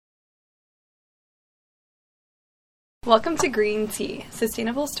Welcome to Green Tea,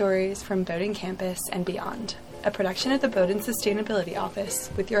 Sustainable Stories from Bowdoin Campus and Beyond, a production of the Bowdoin Sustainability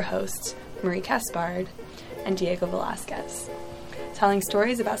Office with your hosts, Marie Caspard and Diego Velasquez, telling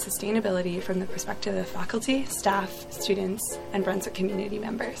stories about sustainability from the perspective of faculty, staff, students, and Brunswick community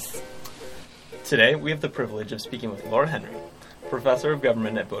members. Today, we have the privilege of speaking with Laura Henry, Professor of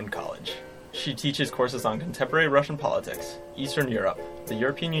Government at Bowdoin College. She teaches courses on contemporary Russian politics, Eastern Europe, the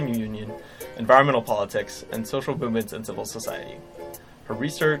European Union, environmental politics, and social movements and civil society. Her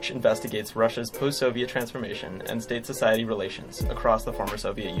research investigates Russia's post-Soviet transformation and state-society relations across the former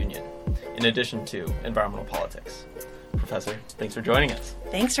Soviet Union, in addition to environmental politics. Professor, thanks for joining us.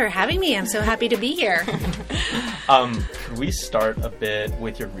 Thanks for having me. I'm so happy to be here. Could we start a bit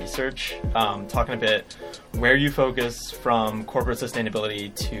with your research, talking a bit where you focus from corporate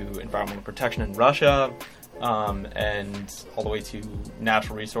sustainability to environmental protection in Russia, and all the way to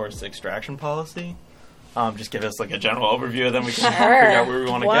natural resource extraction policy? Just give us like a general overview, and then we can figure out where we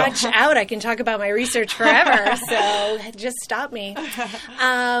want to go. Watch out. I can talk about my research forever, so just stop me.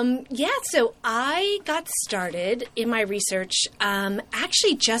 So I got started in my research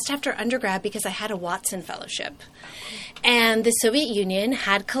actually just after undergrad because I had a Watson Fellowship. And the Soviet Union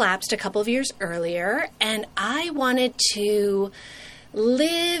had collapsed a couple of years earlier, and I wanted to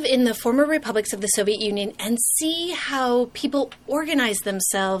live in the former republics of the Soviet Union and see how people organize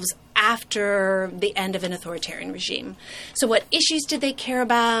themselves after the end of an authoritarian regime. So what issues did they care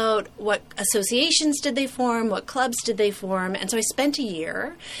about? What associations did they form? What clubs did they form? And so I spent a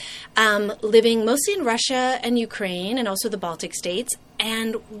year living mostly in Russia and Ukraine and also the Baltic states.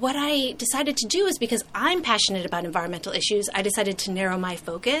 And what I decided to do is, because I'm passionate about environmental issues, I decided to narrow my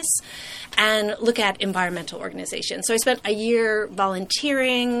focus and look at environmental organizations. So I spent a year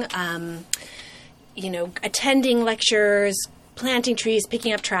volunteering, attending lectures, planting trees,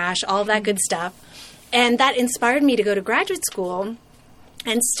 picking up trash, all of that good stuff. And that inspired me to go to graduate school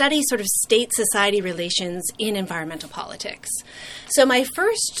and study sort of state-society relations in environmental politics. So my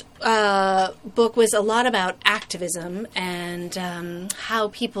first book was a lot about activism and how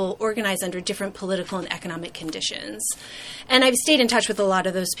people organize under different political and economic conditions. And I've stayed in touch with a lot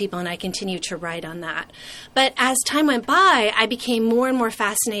of those people, and I continue to write on that. But as time went by, I became more and more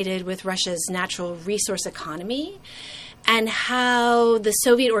fascinated with Russia's natural resource economy and how the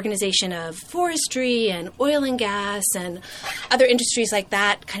Soviet organization of forestry and oil and gas and other industries like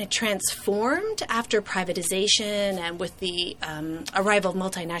that kind of transformed after privatization and with the arrival of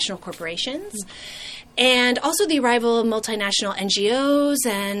multinational corporations, and also the arrival of multinational NGOs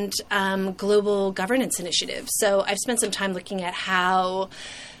and global governance initiatives. So I've spent some time looking at how,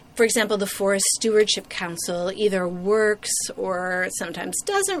 for example, the Forest Stewardship Council either works or sometimes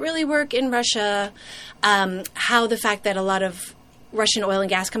doesn't really work in Russia, how the fact that a lot of Russian oil and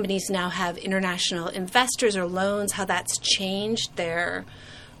gas companies now have international investors or loans, how that's changed their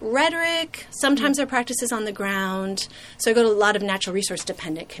rhetoric, sometimes their practices on the ground. So I go to a lot of natural resource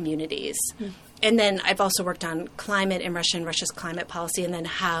dependent communities. And then I've also worked on climate in Russia and Russia's climate policy, and then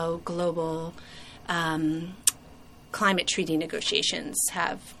how global climate treaty negotiations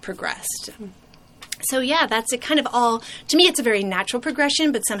have progressed. So yeah, that's it kind of all. To me, it's a very natural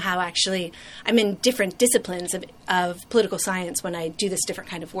progression, but somehow actually I'm in different disciplines of political science when I do this different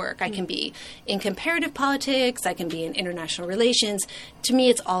kind of work. I can be in comparative politics, I can be in international relations. To me,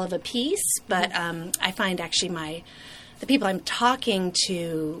 it's all of a piece, but I find actually the people I'm talking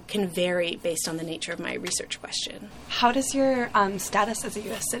to can vary based on the nature of my research question. How does your status as a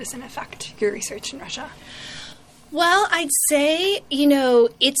U.S. citizen affect your research in Russia? Well, I'd say,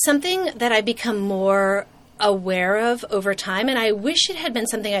 it's something that I've become more aware of over time, and I wish it had been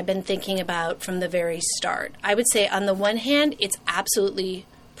something I'd been thinking about from the very start. I would say, on the one hand, it's absolutely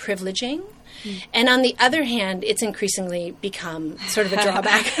privileging, and on the other hand, it's increasingly become sort of a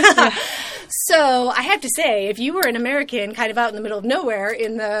drawback. So I have to say, if you were an American kind of out in the middle of nowhere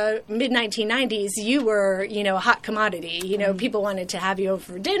in the mid-1990s, you were, a hot commodity. People wanted to have you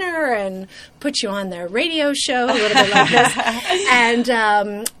over for dinner and put you on their radio show, a little bit like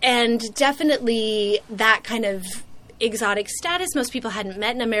this. And definitely that kind of exotic status, most people hadn't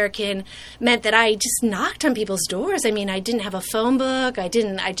met an American, meant that I just knocked on people's doors. I mean, I didn't have a phone book. I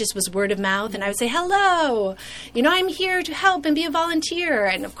just was word of mouth, and I would say, hello, I'm here to help and be a volunteer.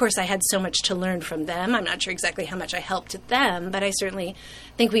 And of course, I had so much to learn from them. I'm not sure exactly how much I helped them, but I certainly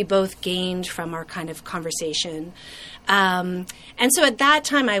think we both gained from our kind of conversation. And so at that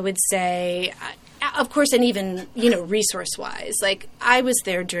time, I would say, of course, and even, resource-wise. Like, I was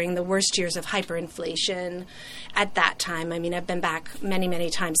there during the worst years of hyperinflation at that time. I mean, I've been back many, many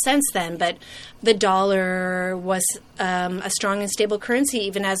times since then, but the dollar was a strong and stable currency,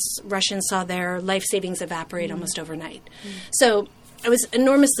 even as Russians saw their life savings evaporate almost overnight. So I was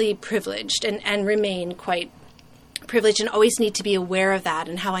enormously privileged and remain quite privileged, and always need to be aware of that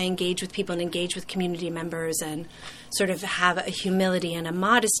and how I engage with people and engage with community members and sort of have a humility and a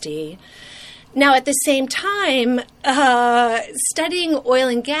modesty. Now, at the same time, studying oil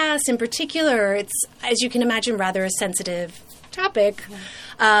and gas in particular, it's, as you can imagine, rather a sensitive topic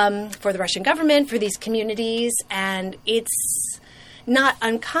for the Russian government, for these communities, and it's not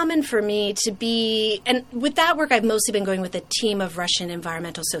uncommon for me to be, and with that work, I've mostly been going with a team of Russian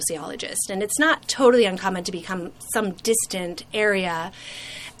environmental sociologists, and it's not totally uncommon to become some distant area,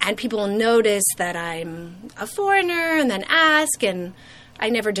 and people will notice that I'm a foreigner and then ask, and I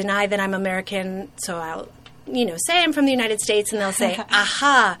never deny that I'm American, so I'll, say I'm from the United States, and they'll say,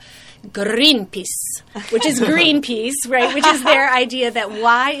 aha, Greenpeace, which is Greenpeace, right? Which is their idea that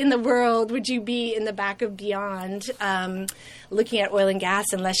why in the world would you be in the back of Beyond looking at oil and gas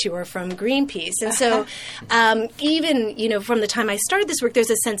unless you were from Greenpeace? And so even, from the time I started this work,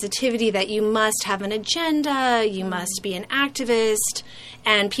 there's a sensitivity that you must have an agenda, you must be an activist,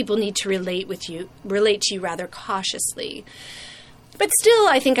 and people need to relate to you rather cautiously. But still,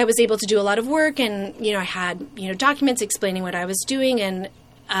 I think I was able to do a lot of work, and, I had, documents explaining what I was doing, and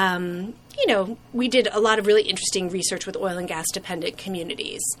we did a lot of really interesting research with oil and gas dependent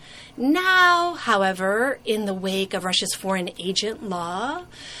communities. Now, however, in the wake of Russia's foreign agent law,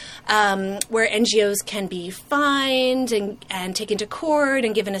 where NGOs can be fined and taken to court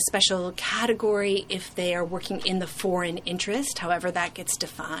and given a special category if they are working in the foreign interest, however that gets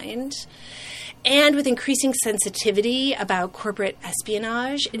defined, and with increasing sensitivity about corporate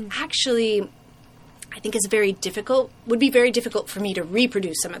espionage, it actually, I think, would be very difficult for me to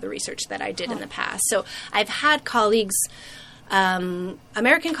reproduce some of the research that I did in the past. So I've had colleagues,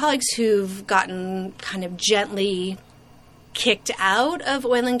 American colleagues, who've gotten kind of gently kicked out of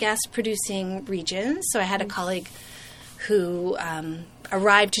oil and gas producing regions. So I had a colleague who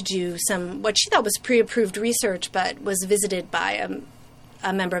arrived to do what she thought was pre-approved research, but was visited by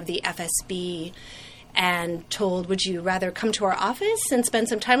a member of the FSB and told, would you rather come to our office and spend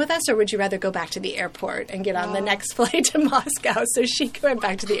some time with us, or would you rather go back to the airport and get on the next flight to Moscow? So she went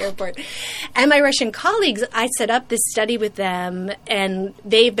back to the airport. And my Russian colleagues, I set up this study with them, and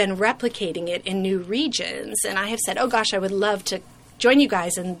they've been replicating it in new regions. And I have said, oh gosh, I would love to join you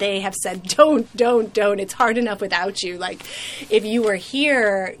guys. And they have said, don't. It's hard enough without you. Like, if you were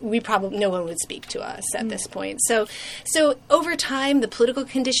here, no one would speak to us at this point. So over time, the political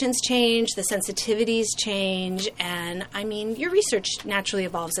conditions change, the sensitivities change, and I mean, your research naturally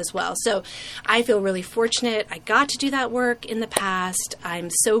evolves as well. So I feel really fortunate. I got to do that work in the past. I'm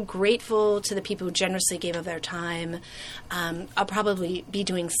so grateful to the people who generously gave of their time. I'll probably be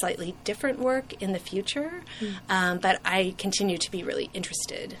doing slightly different work in the future, but I continue to be really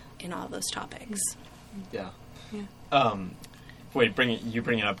interested in all those topics. Yeah.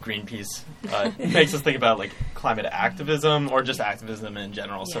 Bringing up Greenpeace makes us think about like climate activism or just activism in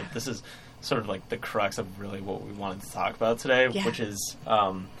general. Yeah. So this is sort of like the crux of really what we wanted to talk about today, which is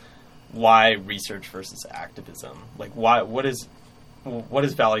why research versus activism. Like, what is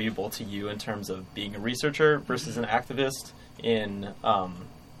valuable to you in terms of being a researcher versus an activist in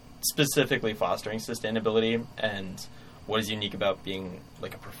specifically fostering sustainability, and what is unique about being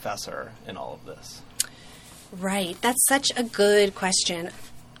like a professor in all of this? Right. That's such a good question.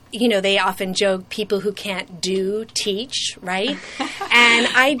 They often joke people who can't do teach, right? And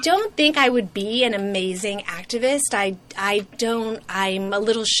I don't think I would be an amazing activist. I'm a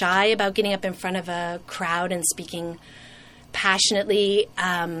little shy about getting up in front of a crowd and speaking passionately.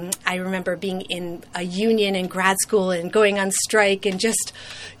 I remember being in a union in grad school and going on strike and just,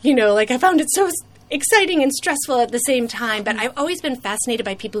 I found it so exciting and stressful at the same time. But I've always been fascinated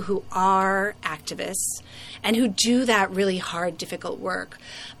by people who are activists and who do that really hard, difficult work.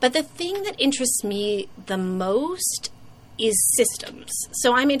 But the thing that interests me the most is systems.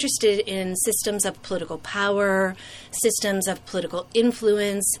 So I'm interested in systems of political power, systems of political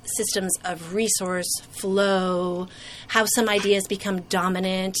influence, systems of resource flow, how some ideas become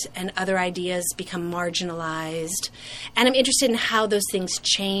dominant and other ideas become marginalized. And I'm interested in how those things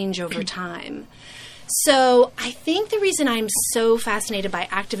change over time. So I think the reason I'm so fascinated by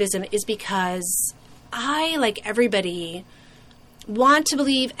activism is because I, like everybody, want to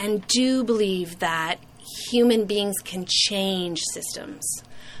believe and do believe that human beings can change systems.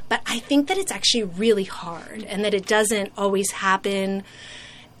 But I think that it's actually really hard and that it doesn't always happen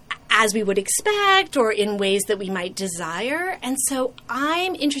as we would expect or in ways that we might desire. And so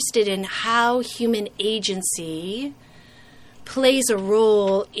I'm interested in how human agency plays a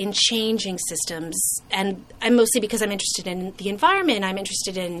role in changing systems. And I'm mostly because I'm interested in the environment. I'm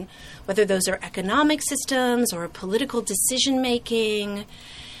interested in whether those are economic systems or political decision-making.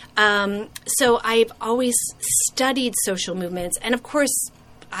 So I've always studied social movements. And of course,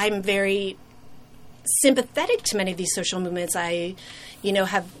 I'm very sympathetic to many of these social movements. I,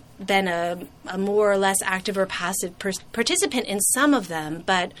 have been a more or less active or passive participant in some of them.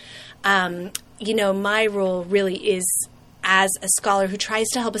 But, my role really is as a scholar who tries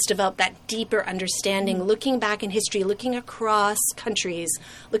to help us develop that deeper understanding, looking back in history, looking across countries,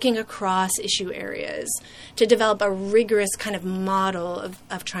 looking across issue areas, to develop a rigorous kind of model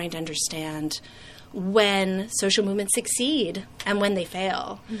of trying to understand when social movements succeed and when they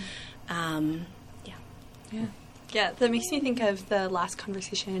fail. Yeah, that makes me think of the last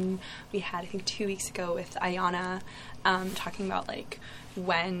conversation we had, I think 2 weeks ago with Ayana, talking about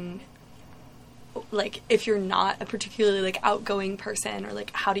when if you're not a particularly outgoing person, or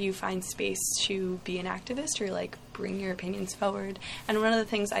how do you find space to be an activist or bring your opinions forward. And one of the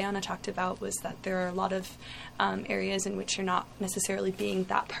things Ayana talked about was that there are a lot of areas in which you're not necessarily being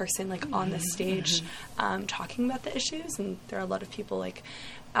that person on the stage talking about the issues, and there are a lot of people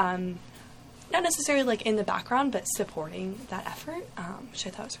not necessarily in the background but supporting that effort, which I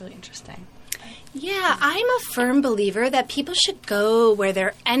thought was really interesting. Yeah, I'm a firm believer that people should go where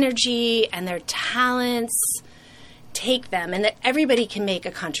their energy and their talents take them, and that everybody can make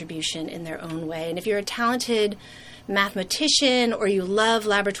a contribution in their own way. And if you're a talented mathematician or you love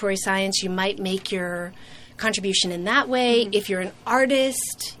laboratory science, you might make your contribution in that way. If you're an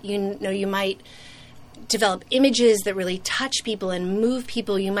artist, you might develop images that really touch people and move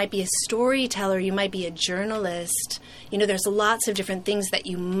people. You might be a storyteller. You might be a journalist. There's lots of different things that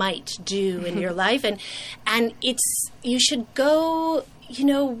you might do in your life. And you should go,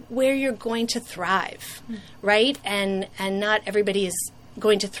 where you're going to thrive, right? And not everybody is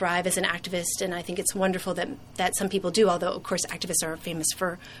going to thrive as an activist. And I think it's wonderful that some people do, although, of course, activists are famous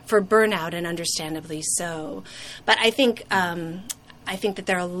for burnout, and understandably so. But I think that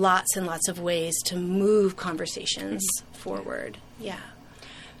there are lots and lots of ways to move conversations forward. Yeah.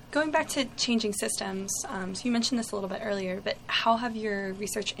 Going back to changing systems, so you mentioned this a little bit earlier, but how have your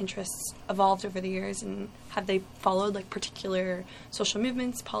research interests evolved over the years, and have they followed particular social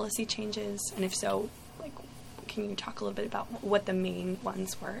movements, policy changes? And if so, can you talk a little bit about what the main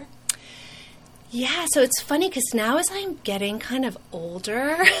ones were? Yeah, so it's funny because now as I'm getting kind of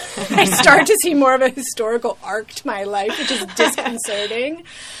older, I start to see more of a historical arc to my life, which is disconcerting.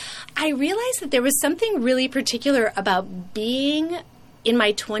 I realized that there was something really particular about being in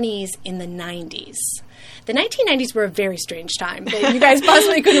my 20s in the 90s. The 1990s were a very strange time that you guys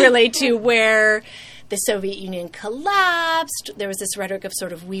possibly couldn't relate to, where the Soviet Union collapsed. There was this rhetoric of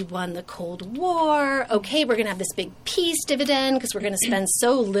sort of, we won the Cold War. Okay, we're going to have this big peace dividend because we're going to spend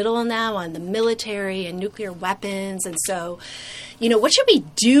so little now on the military and nuclear weapons. And so, what should we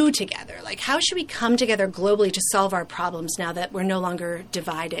do together? How should we come together globally to solve our problems now that we're no longer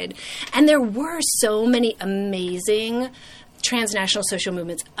divided? And there were so many amazing transnational social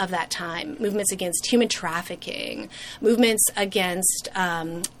movements of that time, movements against human trafficking, movements against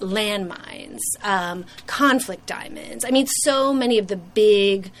landmines, conflict diamonds. I mean, so many of the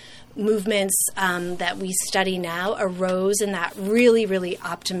big movements that we study now arose in that really, really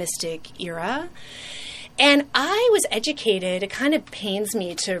optimistic era. And I was educated, it kind of pains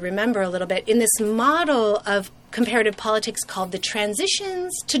me to remember a little bit, in this model of comparative politics called the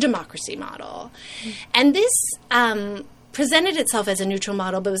Transitions to Democracy model. And this presented itself as a neutral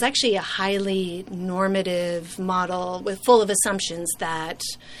model, but was actually a highly normative model full of assumptions that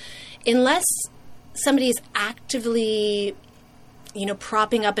unless somebody is actively,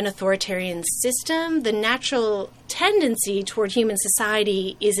 propping up an authoritarian system, the natural tendency toward human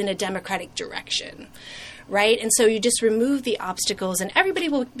society is in a democratic direction. Right? And so you just remove the obstacles and everybody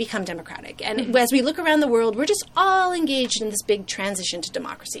will become democratic. And as we look around the world, we're just all engaged in this big transition to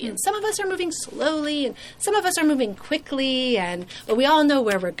democracy. And some of us are moving slowly and some of us are moving quickly, but we all know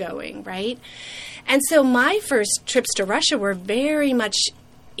where we're going, right? And so my first trips to Russia were very much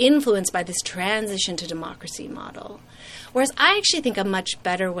influenced by this transition to democracy model. Whereas I actually think a much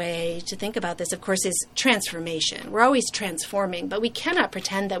better way to think about this, of course, is transformation. We're always transforming, but we cannot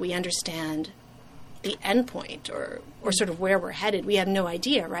pretend that we understand the end point or sort of where we're headed. We have no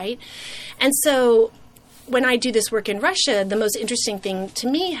idea, right? And so when I do this work in Russia, the most interesting thing to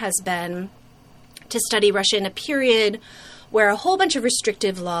me has been to study Russia in a period where a whole bunch of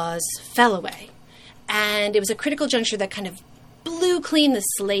restrictive laws fell away. And it was a critical juncture that kind of blew clean the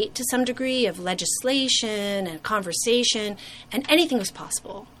slate to some degree of legislation and conversation, and anything was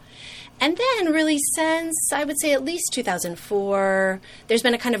possible. And then really since, I would say at least 2004, there's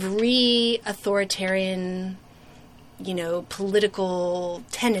been a kind of re-authoritarian, political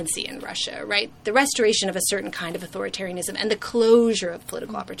tendency in Russia, right? The restoration of a certain kind of authoritarianism and the closure of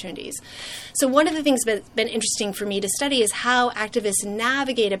political opportunities. So one of the things that's been interesting for me to study is how activists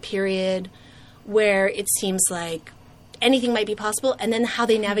navigate a period where it seems like anything might be possible, and then how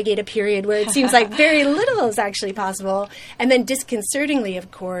they navigate a period where it seems like very little is actually possible. And then disconcertingly, of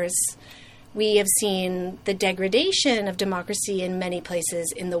course, we have seen the degradation of democracy in many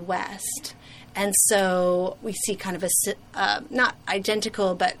places in the West. And so we see kind of a, not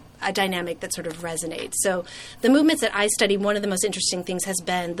identical, but a dynamic that sort of resonates. So the movements that I study, one of the most interesting things has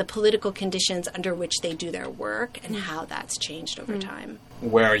been the political conditions under which they do their work and how that's changed over time.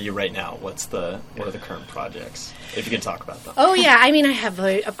 Where are you right now? What are the current projects? If you can talk about them. Oh, yeah. I mean, I have,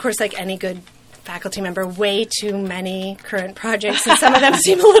 of course, like any good faculty member, way too many current projects, and some of them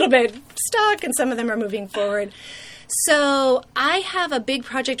seem a little bit stuck, and some of them are moving forward. So I have a big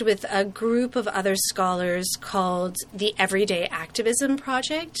project with a group of other scholars called the Everyday Activism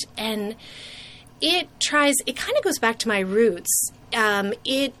Project, and it kind of goes back to my roots.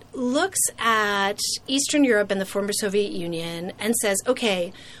 It looks at Eastern Europe and the former Soviet Union and says,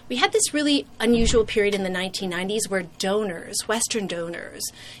 okay, we had this really unusual period in the 1990s where donors, Western donors,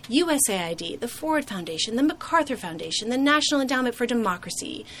 USAID, the Ford Foundation, the MacArthur Foundation, the National Endowment for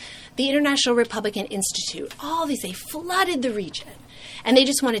Democracy, the International Republican Institute, all these, they flooded the region. And they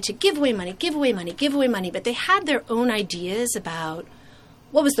just wanted to give away money, but they had their own ideas about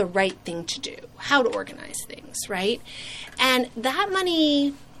what was the right thing to do, how to organize things, right? And that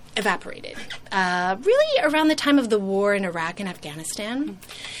money evaporated, really around the time of the war in Iraq and Afghanistan.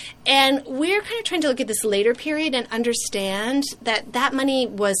 And we're kind of trying to look at this later period and understand that that money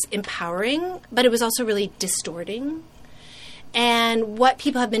was empowering, but it was also really distorting. And what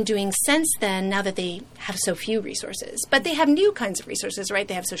people have been doing since then, now that they have so few resources, but they have new kinds of resources, right?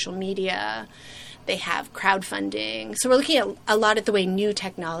 They have social media, they have crowdfunding. So we're looking at a lot at the way new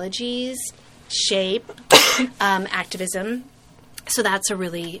technologies shape activism. So that's a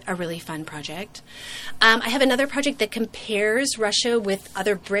really fun project. I have another project that compares Russia with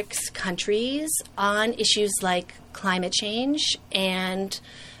other BRICS countries on issues like climate change and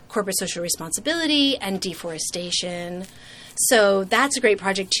corporate social responsibility and deforestation. So that's a great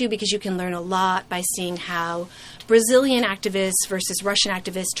project, too, because you can learn a lot by seeing how Brazilian activists versus Russian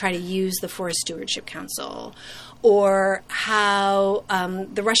activists try to use the Forest Stewardship Council, or how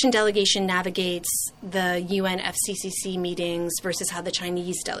the Russian delegation navigates the UN FCCC meetings versus how the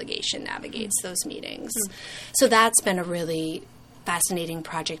Chinese delegation navigates those meetings. So that's been a really fascinating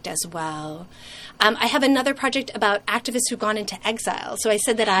project as well. I have another project about activists who've gone into exile. So I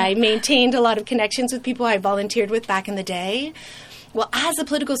said that I maintained a lot of connections with people I volunteered with back in the day. Well, as the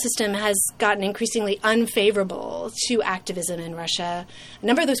political system has gotten increasingly unfavorable to activism in Russia, a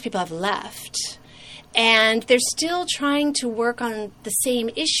number of those people have left. And they're still trying to work on the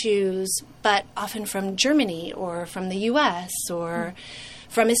same issues, but often from Germany or from the US or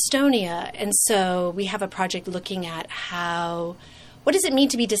from Estonia. And so we have a project looking at what does it mean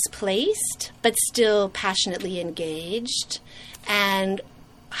to be displaced, but still passionately engaged? And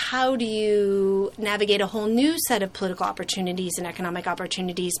how do you navigate a whole new set of political opportunities and economic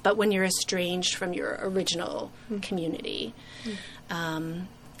opportunities, but when you're estranged from your original community? And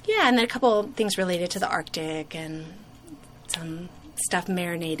then a couple things related to the Arctic and some stuff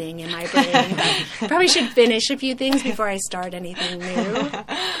marinating in my brain. Probably should finish a few things before I start anything new.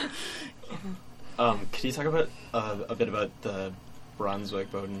 Could you talk about a bit about the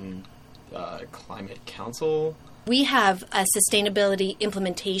Brunswick-Bowdoin Climate Council? We have a sustainability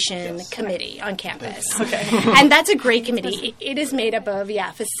implementation committee on campus. Okay. And that's a great committee. It is made up of,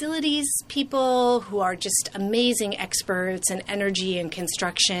 facilities people who are just amazing experts in energy and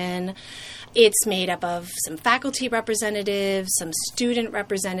construction. It's made up of some faculty representatives, some student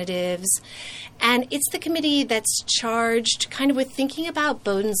representatives, and it's the committee that's charged kind of with thinking about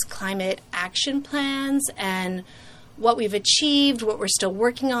Bowdoin's climate action plans and what we've achieved, what we're still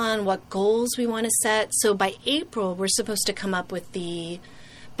working on, what goals we want to set. So by April, we're supposed to come up with the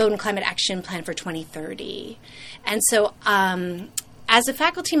Bowdoin Climate Action Plan for 2030. And so as a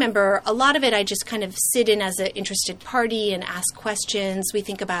faculty member, a lot of it I just kind of sit in as an interested party and ask questions. We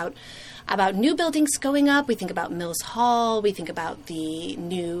think about about new buildings going up. We think about Mills Hall. We think about the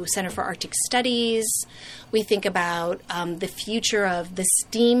new Center for Arctic Studies. We think about the future of the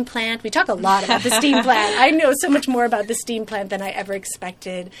steam plant. We talk a lot about the steam plant. I know so much more about the steam plant than I ever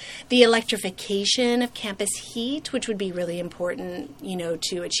expected. The electrification of campus heat, which would be really important,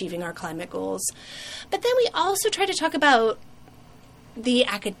 to achieving our climate goals. But then we also try to talk about the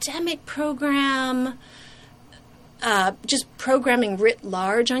academic program, just programming writ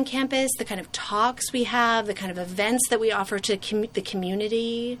large on campus, the kind of talks we have, the kind of events that we offer to the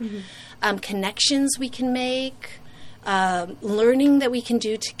community, connections we can make, learning that we can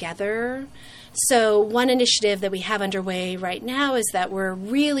do together. So one initiative that we have underway right now is that we're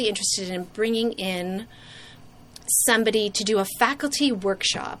really interested in bringing in somebody to do a faculty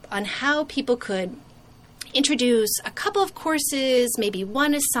workshop on how people could introduce a couple of courses, maybe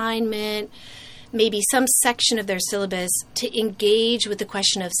one assignment, maybe some section of their syllabus to engage with the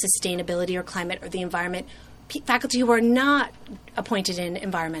question of sustainability or climate or the environment. Faculty who are not appointed in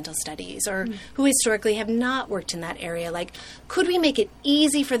environmental studies or who historically have not worked in that area. Like, could we make it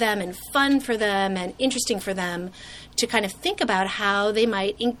easy for them and fun for them and interesting for them to kind of think about how they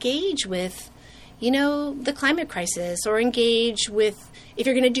might engage with, the climate crisis, or engage with, if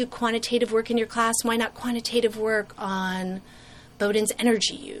you're going to do quantitative work in your class, why not quantitative work on Bowdoin's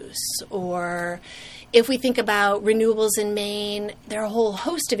energy use? Or if we think about renewables in Maine, there are a whole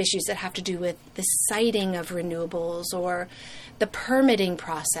host of issues that have to do with the siting of renewables or the permitting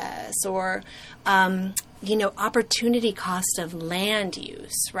process or, opportunity cost of land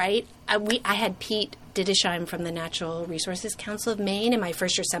use, right? I had Pete Didesheim from the Natural Resources Council of Maine in my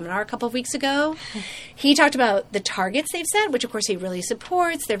first year seminar a couple of weeks ago. He talked about the targets they've set, which of course he really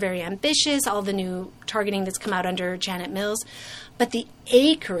supports. They're very ambitious, all the new targeting that's come out under Janet Mills. But the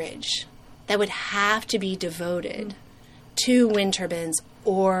acreage that would have to be devoted to wind turbines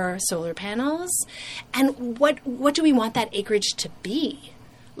or solar panels, and what do we want that acreage to be?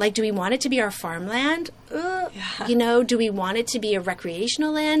 Like, do we want it to be our farmland? Do we want it to be a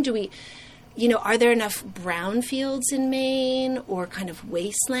recreational land? Are there enough brownfields in Maine or kind of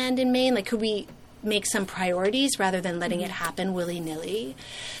wasteland in Maine? Like, could we make some priorities rather than letting it happen willy-nilly?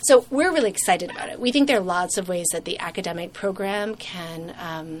 So we're really excited about it. We think there are lots of ways that the academic program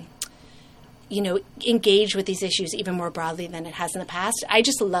can, engage with these issues even more broadly than it has in the past. I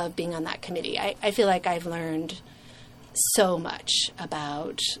just love being on that committee. I feel like I've learned so much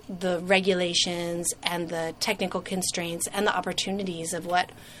about the regulations and the technical constraints and the opportunities of what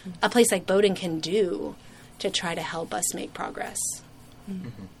a place like Bowdoin can do to try to help us make progress.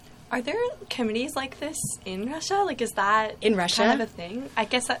 Mm-hmm. Are there committees like this in Russia? Like, is that in Russia kind of a thing? I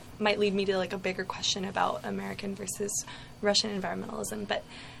guess that might lead me to like a bigger question about American versus Russian environmentalism, but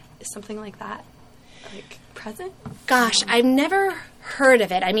is something like that like present? Gosh, I've never heard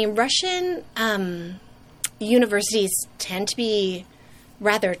of it. I mean, Russian universities tend to be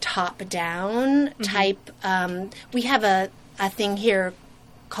rather top-down type. We have a thing here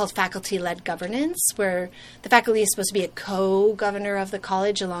called faculty-led governance, where the faculty is supposed to be a co-governor of the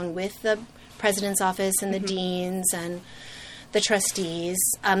college along with the president's office and the deans and the trustees.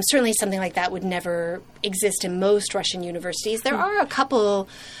 Certainly something like that would never exist in most Russian universities. There are a couple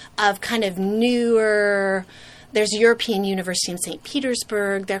of kind of newer... There's European University in St.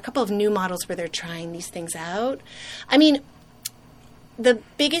 Petersburg. There are a couple of new models where they're trying these things out. I mean, the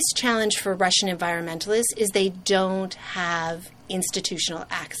biggest challenge for Russian environmentalists is they don't have institutional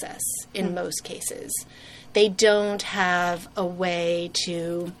access in most cases. They don't have a way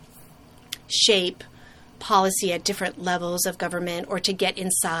to shape policy at different levels of government or to get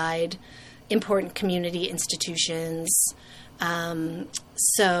inside important community institutions.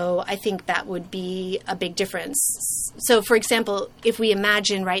 So I think that would be a big difference. So, for example, if we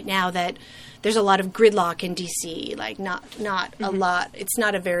imagine right now that there's a lot of gridlock in D.C., like not a lot. It's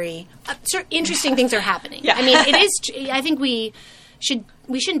not a very interesting things are happening. Yeah. I mean, it is. I think we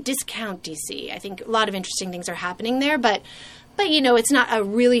shouldn't discount D.C. I think a lot of interesting things are happening there, but it's not a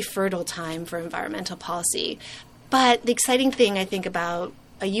really fertile time for environmental policy. But the exciting thing I think about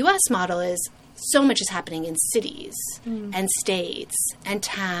a U.S. model is so much is happening in cities and states and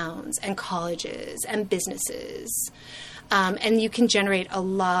towns and colleges and businesses. And you can generate a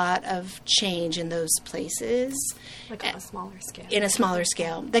lot of change in those places. Like on a smaller scale. In a smaller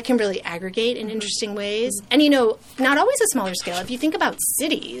scale that can really aggregate in interesting ways. And, not always a smaller scale. If you think about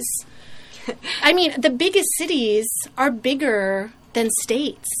cities, I mean, the biggest cities are bigger than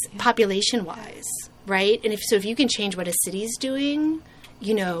states population-wise, right? And if you can change what a city's doing,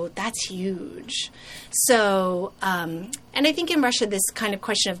 that's huge. So, and I think in Russia, this kind of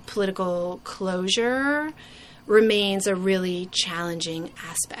question of political closure remains a really challenging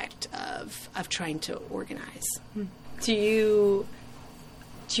aspect of trying to organize. Do you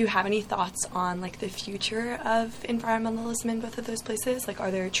have any thoughts on like the future of environmentalism in both of those places? Like,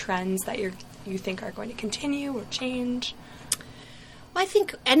 are there trends that you think are going to continue or change? Well, I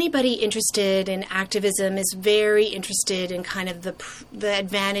think anybody interested in activism is very interested in kind of the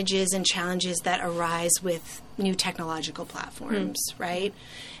advantages and challenges that arise with new technological platforms, right?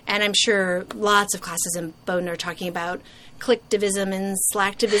 And I'm sure lots of classes in Bowdoin are talking about clicktivism and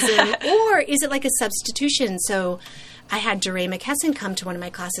slacktivism, or is it like a substitution? So I had DeRay McKesson come to one of my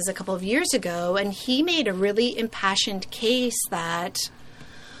classes a couple of years ago, and he made a really impassioned case that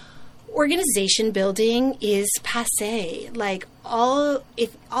organization building is passé. Like all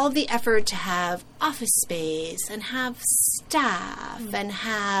the effort to have office space and have staff and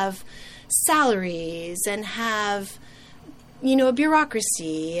have salaries and have, a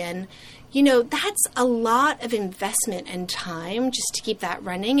bureaucracy and, that's a lot of investment and time just to keep that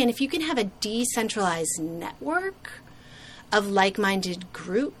running. And if you can have a decentralized network of like-minded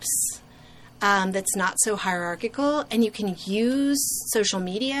groups that's not so hierarchical, and you can use social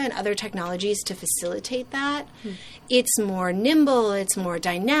media and other technologies to facilitate that, it's more nimble, it's more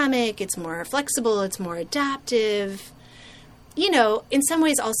dynamic, it's more flexible, it's more adaptive. In some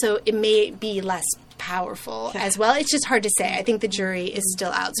ways also it may be less powerful as well. It's just hard to say. I think the jury is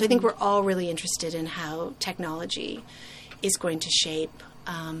still out. So I think we're all really interested in how technology is going to shape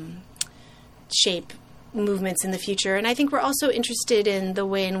movements in the future. And I think we're also interested in the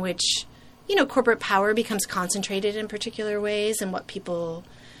way in which, corporate power becomes concentrated in particular ways and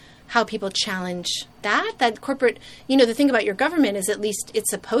how people challenge that corporate, the thing about your government is at least it's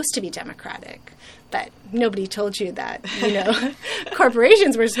supposed to be democratic, but nobody told you that,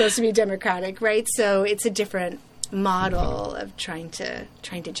 corporations were supposed to be democratic, right? So it's a different model of trying to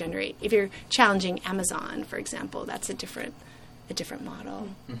generate. If you're challenging Amazon, for example, that's a different model.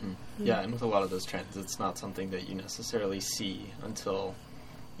 Mm-hmm. Yeah, and with a lot of those trends, it's not something that you necessarily see until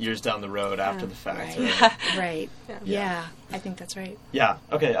years down the road after the fact. Right. Yeah, I think that's right. Yeah,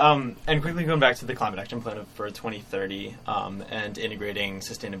 okay. And quickly going back to the Climate Action Plan for 2030 and integrating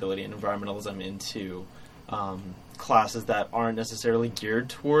sustainability and environmentalism into classes that aren't necessarily geared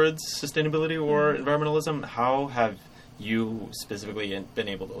towards sustainability or environmentalism, how have you specifically been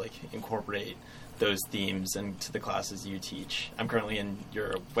able to incorporate those themes into the classes you teach? I'm currently in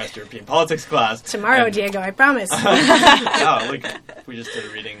your West European politics class. Tomorrow, Diego, I promise. We just did a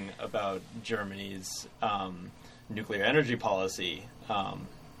reading about Germany's nuclear energy policy.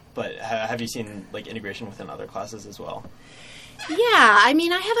 But have you seen integration within other classes as well? Yeah,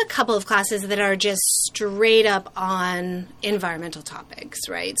 I have a couple of classes that are just straight up on environmental topics,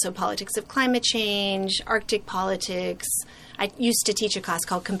 right? So politics of climate change, Arctic politics. I used to teach a class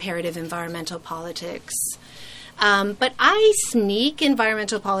called Comparative Environmental Politics. But I sneak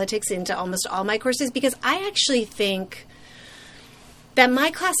environmental politics into almost all my courses because I actually think that my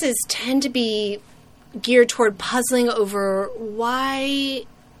classes tend to be geared toward puzzling over why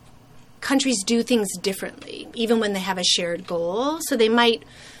countries do things differently, even when they have a shared goal. So they might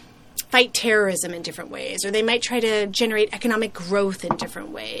fight terrorism in different ways, or they might try to generate economic growth in different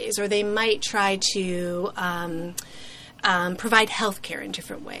ways, or they might try to provide healthcare in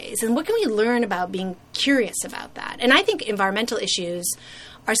different ways. And what can we learn about being curious about that? And I think environmental issues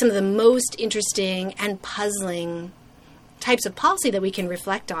are some of the most interesting and puzzling types of policy that we can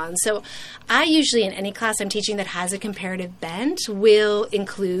reflect on. So I usually, in any class I'm teaching that has a comparative bent, will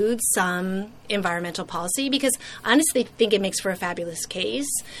include some environmental policy because honestly I think it makes for a fabulous case.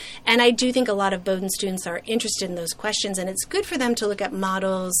 And I do think a lot of Bowdoin students are interested in those questions, and it's good for them to look at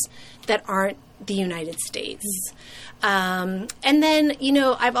models that aren't the United States. And then,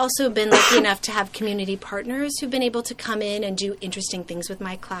 I've also been lucky enough to have community partners who've been able to come in and do interesting things with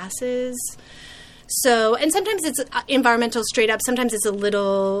my classes. So, and sometimes it's environmental straight up, sometimes it's a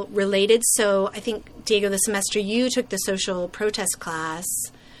little related. So I think, Diego, the semester you took the social protest class,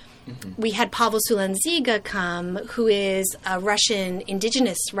 we had Pavel Sulanziga come, who is a Russian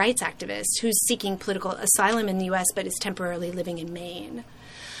indigenous rights activist who's seeking political asylum in the U.S. but is temporarily living in Maine.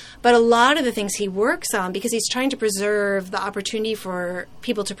 But a lot of the things he works on, because he's trying to preserve the opportunity for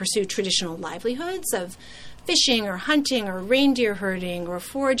people to pursue traditional livelihoods of fishing or hunting or reindeer herding or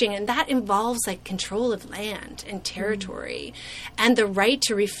foraging, and that involves control of land and territory and the right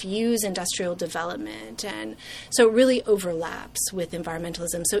to refuse industrial development. And so it really overlaps with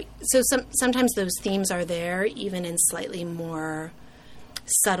environmentalism. So sometimes those themes are there even in slightly more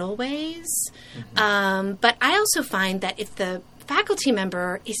subtle ways. But I also find that if the faculty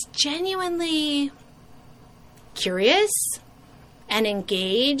member is genuinely curious and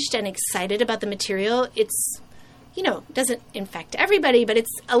engaged and excited about the material, it's doesn't infect everybody, but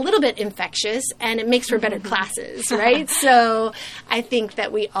it's a little bit infectious, and it makes for better classes, right? So I think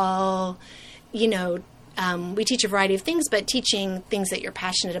that we all, we teach a variety of things, but teaching things that you're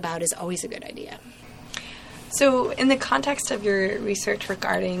passionate about is always a good idea. So in the context of your research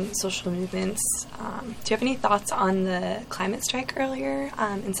regarding social movements, do you have any thoughts on the climate strike earlier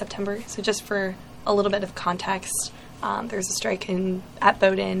in September? So just for a little bit of context, there was a strike at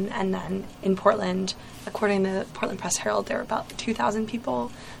Bowdoin, and then in Portland, according to the Portland Press Herald, there were about 2,000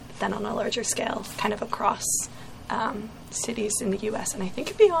 people, but then on a larger scale, kind of across cities in the U.S. and I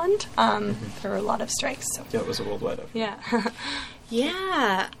think beyond, there were a lot of strikes. So. Yeah, it was a worldwide effort. Yeah.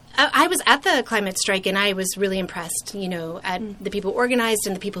 Yeah. I was at the climate strike, and I was really impressed, at the people who organized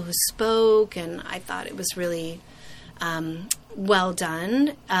and the people who spoke, and I thought it was really well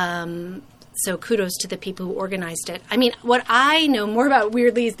done. So kudos to the people who organized it. I mean, what I know more about,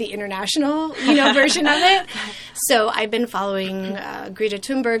 weirdly, is the international, version of it. So I've been following Greta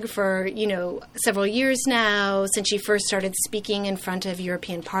Thunberg for, several years now, since she first started speaking in front of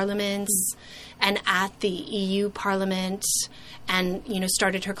European parliaments and at the EU Parliament, and,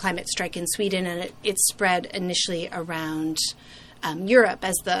 started her climate strike in Sweden, and it spread initially around Europe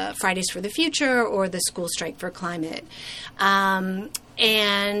as the Fridays for the Future or the School Strike for Climate.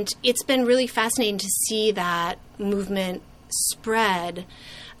 And it's been really fascinating to see that movement spread.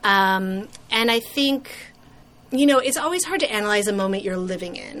 And I think, it's always hard to analyze a moment you're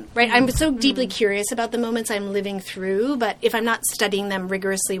living in, right? I'm so deeply curious about the moments I'm living through, but if I'm not studying them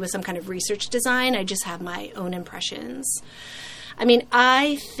rigorously with some kind of research design, I just have my own impressions. I mean,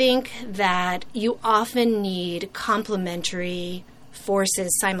 I think that you often need complementary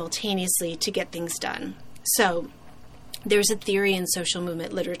forces simultaneously to get things done. So there's a theory in social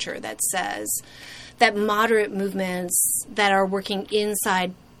movement literature that says that moderate movements that are working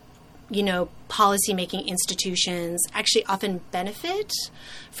inside, policy-making institutions actually often benefit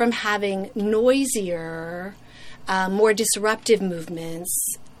from having noisier, more disruptive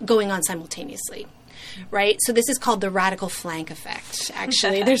movements going on simultaneously. Right? So this is called the radical flank effect,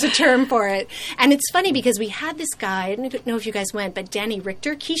 actually. There's a term for it. And it's funny because we had this guy, I don't know if you guys went, but Danny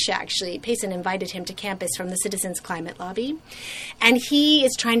Richter, Keisha actually, Payson invited him to campus from the Citizens Climate Lobby. And he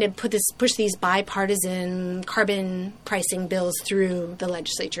is trying to push these bipartisan carbon pricing bills through the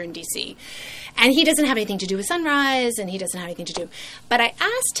legislature in D.C. And he doesn't have anything to do with Sunrise, and he doesn't have anything to do. But I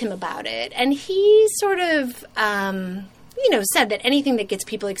asked him about it, and he sort of said that anything that gets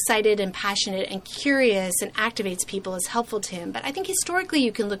people excited and passionate and curious and activates people is helpful to him. But I think historically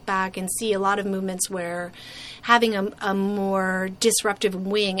you can look back and see a lot of movements where having a more disruptive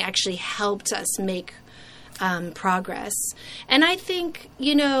wing actually helped us make progress. And I think,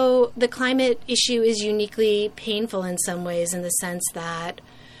 the climate issue is uniquely painful in some ways, in the sense that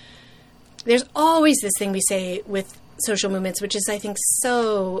there's always this thing we say with social movements, which is, I think,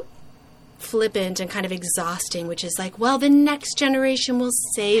 so flippant and kind of exhausting, which is like, well, the next generation will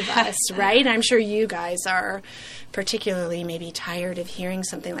save us, right? I'm sure you guys are particularly maybe tired of hearing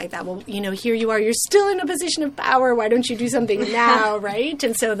something like that. Well, here you are, you're still in a position of power. Why don't you do something now, right?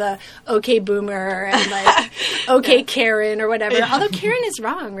 And so the okay boomer and like okay Karen or whatever. Although Karen is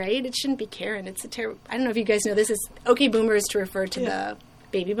wrong, right? It shouldn't be Karen. It's I don't know if you guys know this, is okay boomer is to refer to the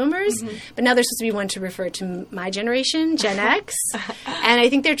baby boomers, but now there's supposed to be one to refer to my generation, Gen X, and I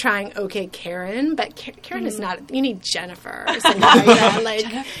think they're trying okay Karen, but Karen is not. You need Jennifer or something like that. Like,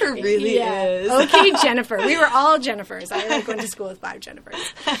 Jennifer really is. Okay, Jennifer. We were all Jennifers. I went to school with 5 Jennifers.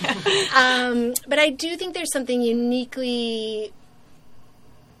 But I do think there's something uniquely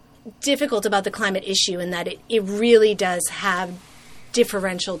difficult about the climate issue, in that it really does have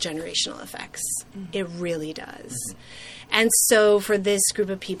differential generational effects. It really does. And so for this group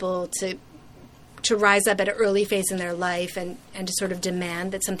of people to rise up at an early phase in their life and to sort of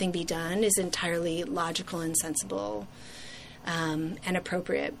demand that something be done is entirely logical and sensible and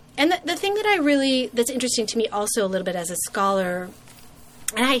appropriate. And the thing that's interesting to me also a little bit as a scholar,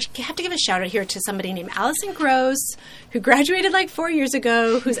 and I have to give a shout out here to somebody named Allison Gross, who graduated like 4 years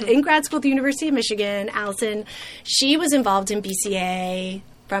ago, who's in grad school at the University of Michigan. Allison, she was involved in BCA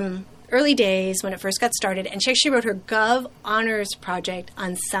from early days when it first got started, and she actually wrote her Gov Honors project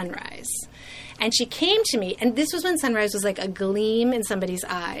on Sunrise. And she came to me, and this was when Sunrise was like a gleam in somebody's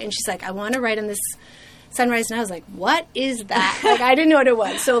eye, and she's like, I want to write on this Sunrise. And I was like, what is that? Like, I didn't know what it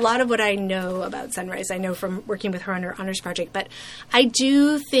was. So a lot of what I know about Sunrise, I know from working with her on her honors project. But I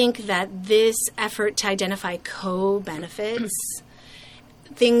do think that this effort to identify co-benefits,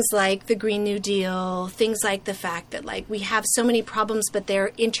 things like the Green New Deal, things like the fact that like we have so many problems, but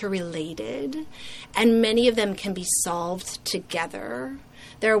they're interrelated, and many of them can be solved together.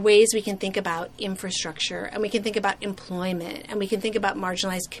 There are ways we can think about infrastructure, and we can think about employment, and we can think about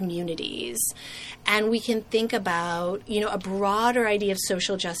marginalized communities, and we can think about, a broader idea of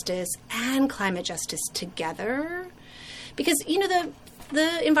social justice and climate justice together. Because,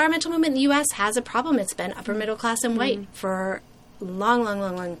 the environmental movement in the U.S. has a problem. It's been upper middle class and white for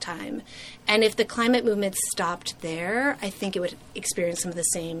long time. And if the climate movement stopped there, I think it would experience some of the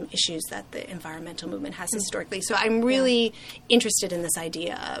same issues that the environmental movement has historically. So I'm really interested in this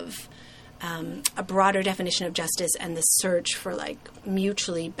idea of a broader definition of justice and the search for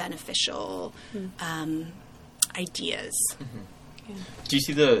mutually beneficial ideas. Yeah. Do you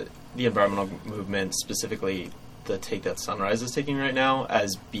see the environmental movement, specifically the take that Sunrise is taking right now,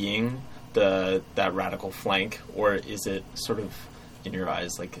 as being that radical flank, or is it sort of, in your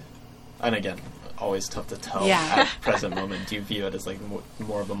eyes, and again, always tough to tell at present moment, do you view it as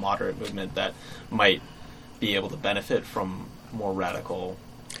more of a moderate movement that might be able to benefit from more radical?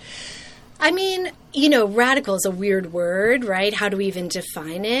 I mean, radical is a weird word, right? How do we even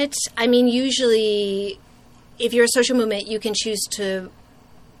define it? I mean, usually, if you're a social movement, you can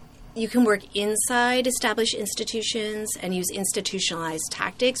work inside established institutions and use institutionalized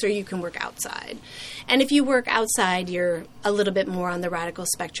tactics, or you can work outside. And if you work outside, you're a little bit more on the radical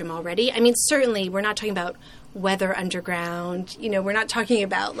spectrum already. I mean, certainly we're not talking about Weather Underground. We're not talking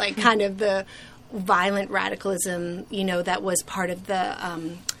about kind of the violent radicalism, that was part of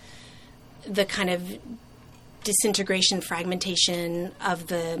the kind of disintegration, fragmentation of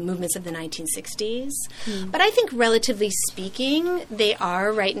the movements of the 1960s. But I think, relatively speaking, they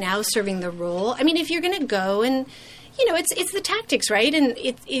are right now serving the role. I mean, if you're going to go and, it's the tactics, right? And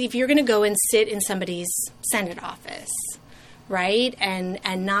if you're going to go and sit in somebody's Senate office, right, and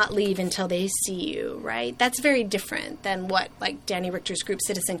not leave until they see you, right, that's very different than what, Danny Richter's group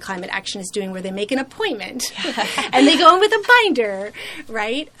Citizen Climate Action is doing, where they make an appointment and they go in with a binder,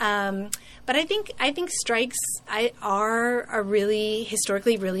 right? But I think strikes are a really,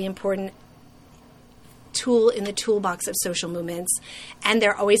 historically really important tool in the toolbox of social movements. And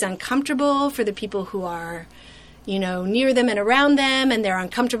they're always uncomfortable for the people who are, near them and around them. And they're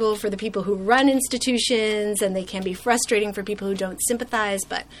uncomfortable for the people who run institutions. And they can be frustrating for people who don't sympathize.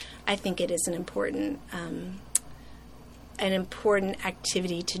 But I think it is an important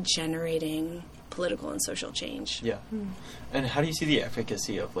activity to generating political and social change. Yeah. And how do you see the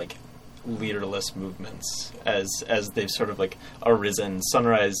efficacy of, leaderless movements as they've sort of arisen?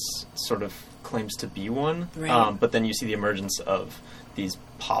 Sunrise sort of claims to be one, right. But then you see the emergence of these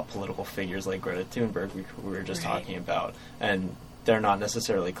pop political figures like Greta Thunberg, we were just talking about, and they're not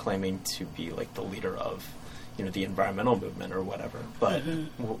necessarily claiming to be the leader of the environmental movement or whatever. But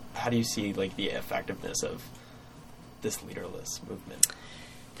how do you see the effectiveness of this leaderless movement?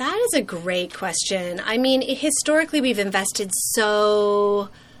 That is a great question. I mean, historically, we've invested so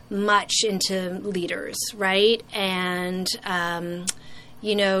much into leaders, right? And,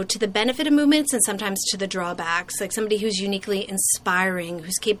 to the benefit of movements and sometimes to the drawbacks, somebody who's uniquely inspiring,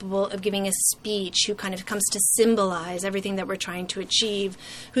 who's capable of giving a speech, who kind of comes to symbolize everything that we're trying to achieve,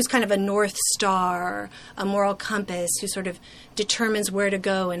 who's kind of a North Star, a moral compass, who sort of determines where to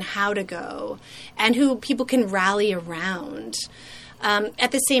go and how to go, and who people can rally around.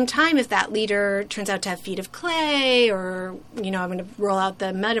 At the same time, if that leader turns out to have feet of clay, or, I'm going to roll out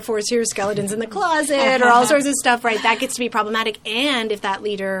the metaphors here, skeletons in the closet, or all sorts of stuff, right, that gets to be problematic. And if that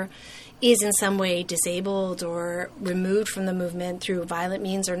leader is in some way disabled or removed from the movement through violent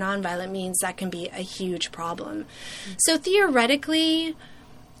means or nonviolent means, that can be a huge problem. So theoretically,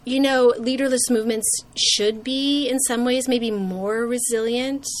 leaderless movements should be, in some ways, maybe more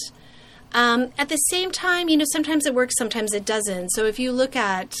resilient. At the same time, sometimes it works, sometimes it doesn't. So if you look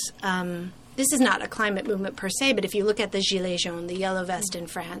at, this is not a climate movement per se, but if you look at the Gilets jaunes, the yellow vest in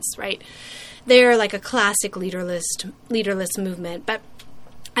France, right, they're a classic leaderless movement. But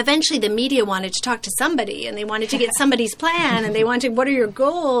eventually the media wanted to talk to somebody, and they wanted to get somebody's plan, and they wanted, what are your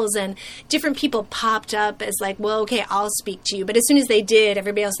goals? And different people popped up as well, okay, I'll speak to you. But as soon as they did,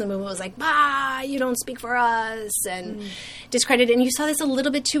 everybody else in the movement was like, bah, you don't speak for us, and discredited. And you saw this a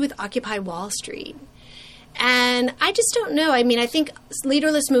little bit too with Occupy Wall Street. And I just don't know. I mean, I think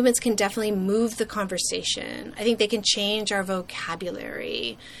leaderless movements can definitely move the conversation. I think they can change our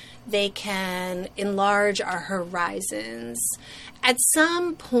vocabulary. They can enlarge our horizons. At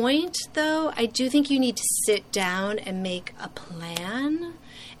some point, though, I do think you need to sit down and make a plan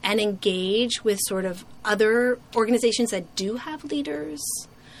and engage with sort of other organizations that do have leaders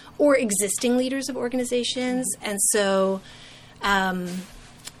or existing leaders of organizations. And so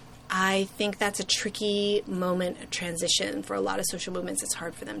I think that's a tricky moment of transition for a lot of social movements. It's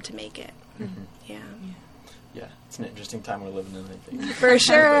hard for them to make it. Mm-hmm. Yeah. Yeah, it's an interesting time we're living in, I think. For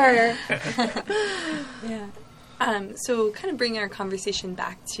sure. Yeah. So kind of bringing our conversation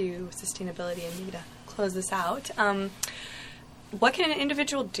back to sustainability and maybe to close this out, what can an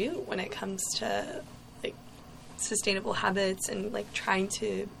individual do when it comes to like sustainable habits and like trying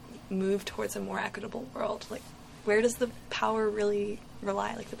to move towards a more equitable world? Like, where does the power really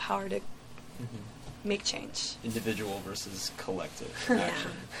rely? Like the power to make change? Individual versus collective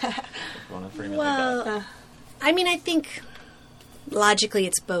action. If you want to frame it Well, like that. I mean, I think logically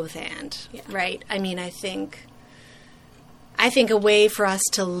it's both and, right? I mean, I think a way for us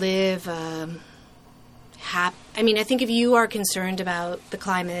to live I think if you are concerned about the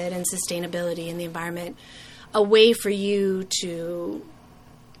climate and sustainability and the environment, a way for you to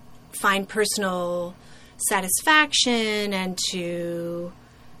find personal satisfaction and to,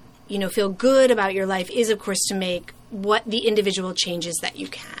 feel good about your life is, of course, to make what the individual changes that you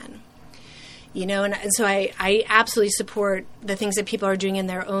can. And so I absolutely support the things that people are doing in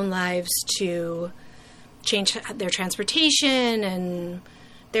their own lives to change their transportation and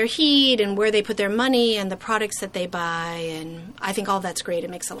their heat and where they put their money and the products that they buy. And I think all that's great. It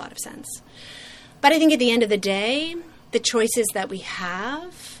makes a lot of sense. But I think at the end of the day, the choices that we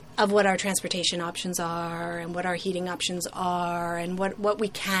have of what our transportation options are and what our heating options are and what we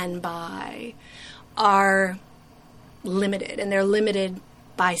can buy are limited. And they're limited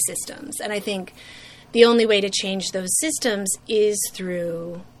by systems. And I think the only way to change those systems is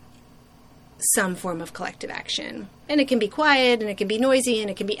through some form of collective action. And it can be quiet, and it can be noisy, and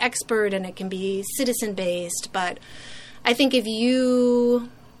it can be expert, and it can be citizen-based. But I think if you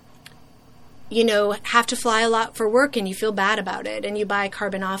have to fly a lot for work and you feel bad about it and you buy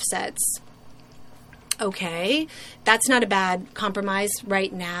carbon offsets, okay, that's not a bad compromise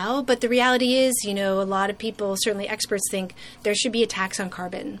right now. But the reality is, a lot of people, certainly experts, think there should be a tax on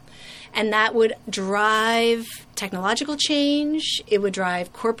carbon. And that would drive technological change. It would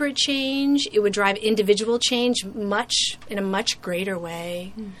drive corporate change. It would drive individual change in a much greater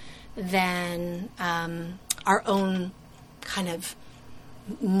way than our own kind of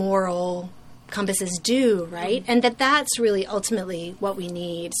moral compasses do, right? And that's really ultimately what we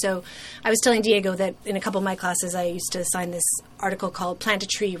need. So I was telling Diego that in a couple of my classes I used to assign this article called Plant a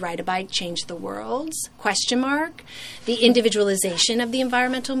Tree, Ride a Bike, Change the World, ? The individualization of the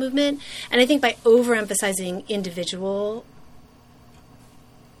environmental movement. And I think by overemphasizing individual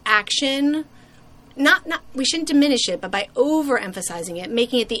action, we shouldn't diminish it, but by overemphasizing it,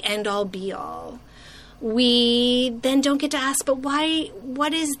 making it the end-all, be-all, we then don't get to ask, but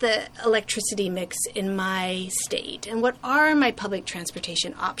what is the electricity mix in my state? And what are my public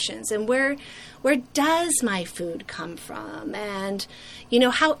transportation options? And where does my food come from? And,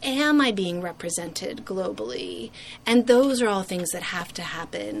 how am I being represented globally? And those are all things that have to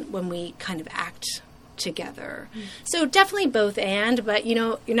happen when we kind of act together. So definitely both and, but,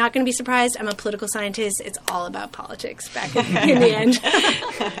 you're not going to be surprised. I'm a political scientist. It's all about politics back in the end.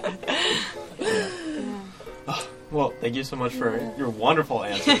 Well, thank you so much for your wonderful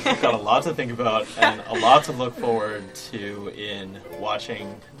answers. We've got a lot to think about and a lot to look forward to in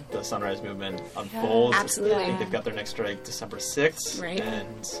watching the Sunrise Movement unfold. Absolutely. I think they've got their next strike December 6th. Right.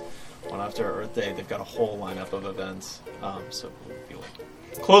 And one after Earth Day, they've got a whole lineup of events. So we'll be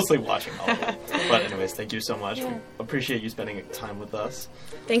closely watching all of it. But anyways, thank you so much. We appreciate you spending time with us.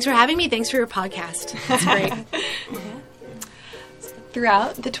 Thanks for having me. Thanks for your podcast. It's great.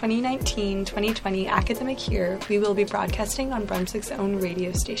 Throughout the 2019-2020 academic year, we will be broadcasting on Brunswick's own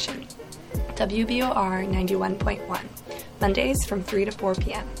radio station, WBOR 91.1, Mondays from 3 to 4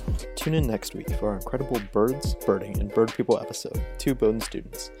 p.m. Tune in next week for our incredible Birds, Birding, and Bird People episode, 2 Bowdoin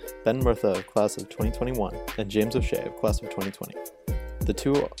students, Ben Murtha of class of 2021 and James O'Shea of class of 2020. The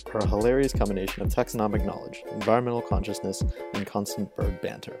two are a hilarious combination of taxonomic knowledge, environmental consciousness, and constant bird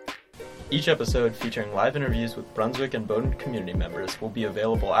banter. Each episode featuring live interviews with Brunswick and Bowdoin community members will be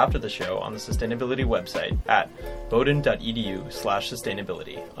available after the show on the sustainability website at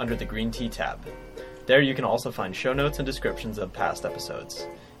bowdoin.edu/sustainability under the Green Tea tab. There you can also find show notes and descriptions of past episodes.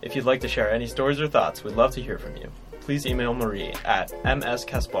 If you'd like to share any stories or thoughts, we'd love to hear from you. Please email Marie at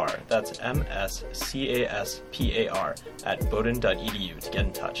mskaspar, that's mskaspar, at bowdoin.edu to get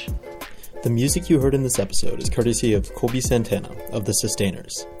in touch. The music you heard in this episode is courtesy of Colby Santana of The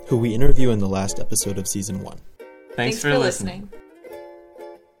Sustainers, who we interview in the last episode of Season 1. Thanks for listening.